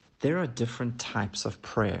There are different types of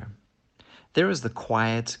prayer. There is the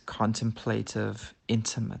quiet, contemplative,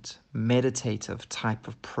 intimate, meditative type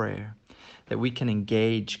of prayer that we can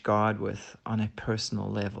engage God with on a personal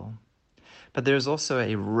level. But there's also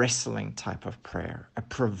a wrestling type of prayer, a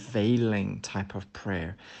prevailing type of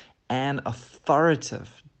prayer, and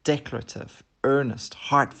authoritative, declarative, earnest,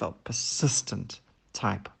 heartfelt, persistent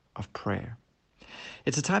type of prayer.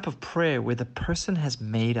 It's a type of prayer where the person has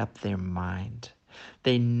made up their mind.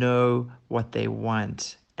 They know what they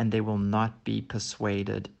want and they will not be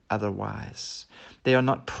persuaded otherwise. They are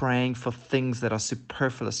not praying for things that are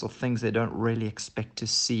superfluous or things they don't really expect to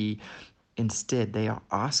see. Instead, they are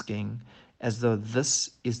asking as though this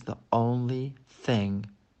is the only thing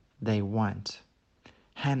they want.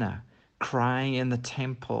 Hannah crying in the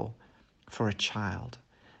temple for a child.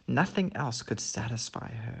 Nothing else could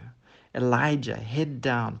satisfy her. Elijah, head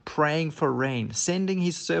down, praying for rain, sending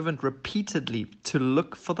his servant repeatedly to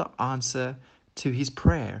look for the answer to his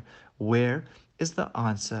prayer. Where is the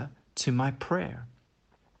answer to my prayer?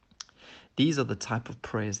 These are the type of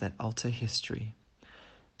prayers that alter history.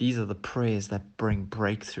 These are the prayers that bring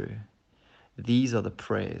breakthrough. These are the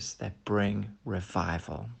prayers that bring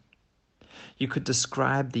revival. You could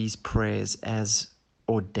describe these prayers as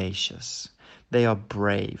audacious. They are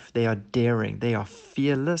brave, they are daring, they are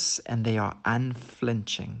fearless, and they are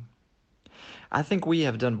unflinching. I think we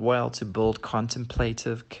have done well to build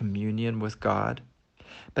contemplative communion with God.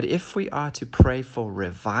 But if we are to pray for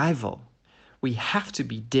revival, we have to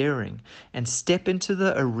be daring and step into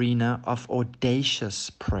the arena of audacious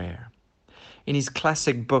prayer. In his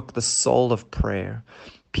classic book, The Soul of Prayer,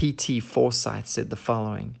 P.T. Forsyth said the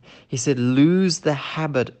following. He said, lose the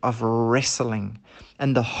habit of wrestling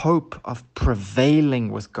and the hope of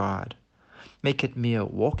prevailing with God. Make it mere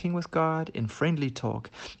walking with God in friendly talk,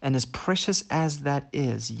 and as precious as that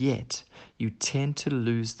is, yet you tend to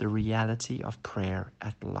lose the reality of prayer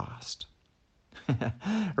at last.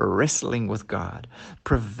 Wrestling with God,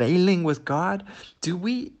 prevailing with God. Do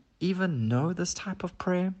we even know this type of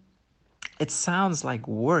prayer? It sounds like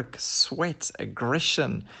work, sweat,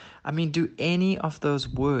 aggression. I mean, do any of those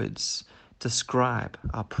words describe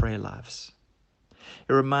our prayer lives?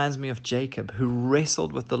 It reminds me of Jacob, who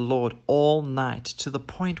wrestled with the Lord all night to the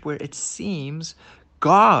point where it seems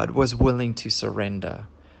God was willing to surrender.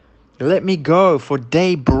 Let me go, for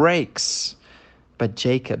day breaks. But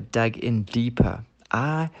Jacob dug in deeper.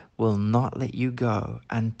 I will not let you go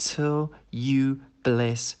until you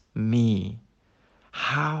bless me.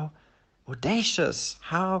 How audacious,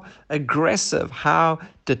 how aggressive, how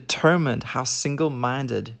determined, how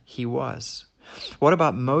single-minded he was. What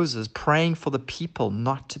about Moses praying for the people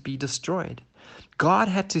not to be destroyed? God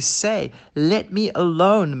had to say, let me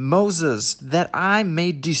alone, Moses, that I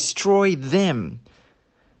may destroy them.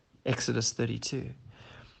 Exodus 32.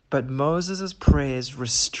 But Moses' prayers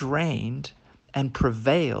restrained and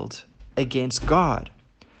prevailed against God.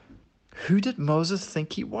 Who did Moses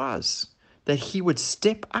think he was, that he would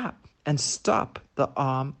step up and stop the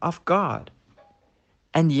arm of God?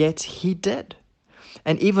 And yet he did.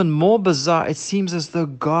 And even more bizarre, it seems as though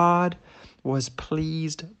God was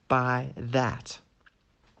pleased by that.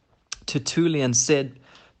 Tertullian said,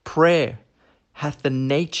 prayer hath the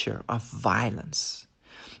nature of violence.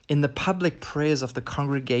 In the public prayers of the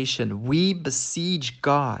congregation, we besiege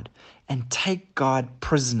God and take God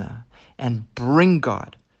prisoner and bring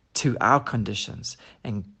God to our conditions.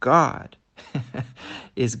 And God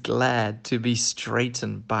is glad to be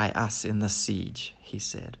straitened by us in the siege, he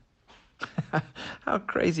said. How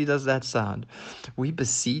crazy does that sound? We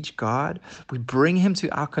besiege God. We bring him to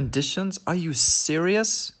our conditions. Are you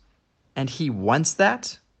serious? And he wants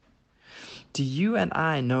that? Do you and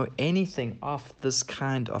I know anything of this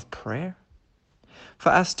kind of prayer? For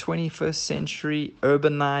us 21st century,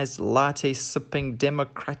 urbanized, latte-sipping,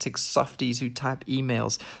 democratic softies who type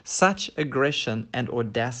emails, such aggression and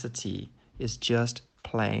audacity is just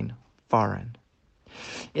plain foreign.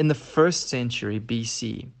 In the 1st century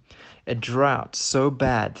BC, a drought so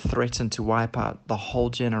bad threatened to wipe out the whole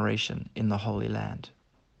generation in the Holy Land.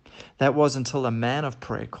 That was until a man of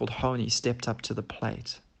prayer called Honi stepped up to the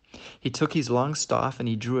plate. He took his long staff and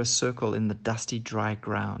he drew a circle in the dusty, dry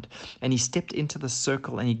ground. And he stepped into the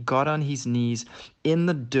circle and he got on his knees in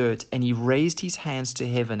the dirt and he raised his hands to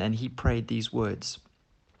heaven and he prayed these words.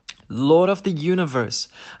 Lord of the universe,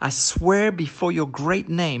 I swear before your great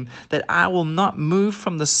name that I will not move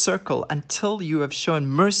from the circle until you have shown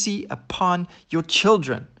mercy upon your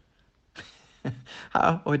children.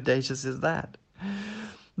 How audacious is that?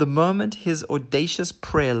 The moment his audacious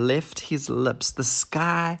prayer left his lips, the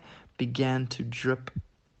sky began to drip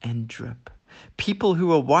and drip. People who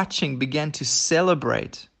were watching began to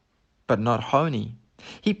celebrate. But not Honi.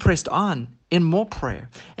 He pressed on in more prayer,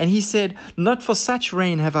 and he said, "Not for such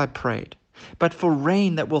rain have I prayed, but for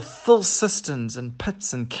rain that will fill cisterns and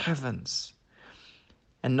pits and caverns."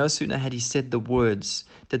 And no sooner had he said the words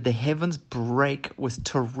did the heavens break with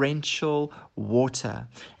torrential water,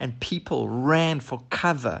 and people ran for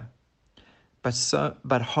cover.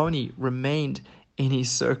 But Honi remained in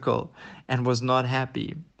his circle and was not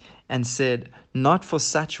happy, and said, "Not for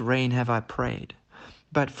such rain have I prayed,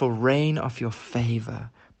 but for rain of your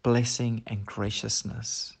favor, blessing, and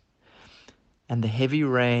graciousness." And the heavy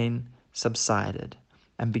rain subsided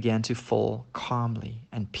and began to fall calmly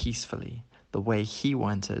and peacefully, the way he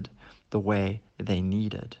wanted, the way they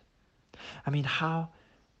needed. I mean, how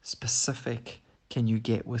specific can you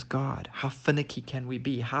get with God? How finicky can we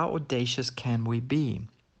be? How audacious can we be?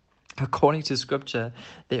 According to Scripture,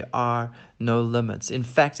 there are no limits. In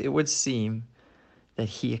fact, it would seem that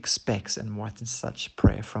he expects and wants such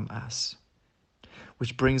prayer from us.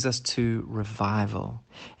 Which brings us to revival,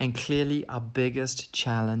 and clearly our biggest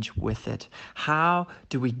challenge with it. How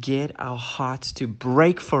do we get our hearts to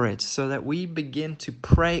break for it so that we begin to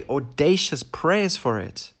pray audacious prayers for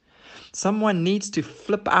it? Someone needs to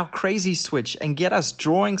flip our crazy switch and get us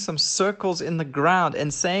drawing some circles in the ground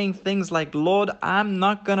and saying things like, "Lord, I'm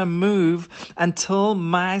not going to move until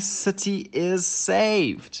my city is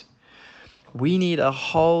saved." We need a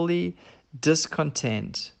holy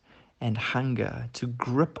discontent and hunger to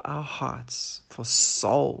grip our hearts for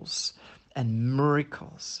souls and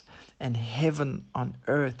miracles and heaven on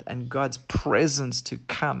earth and God's presence to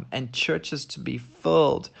come and churches to be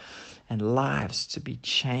filled and lives to be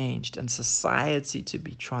changed and society to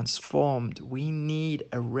be transformed. We need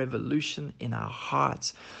a revolution in our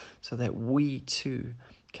hearts so that we too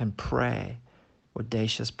can pray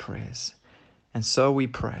audacious prayers. And so we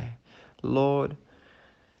pray, "Lord,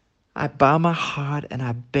 I bow my heart and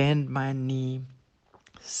I bend my knee.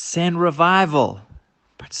 Send revival,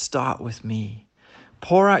 but start with me.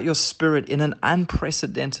 Pour out your Spirit in an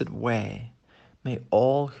unprecedented way. May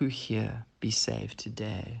all who hear be saved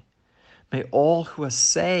today. May all who are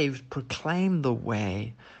saved proclaim the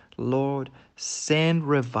way. Lord, send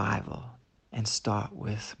revival and start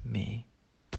with me."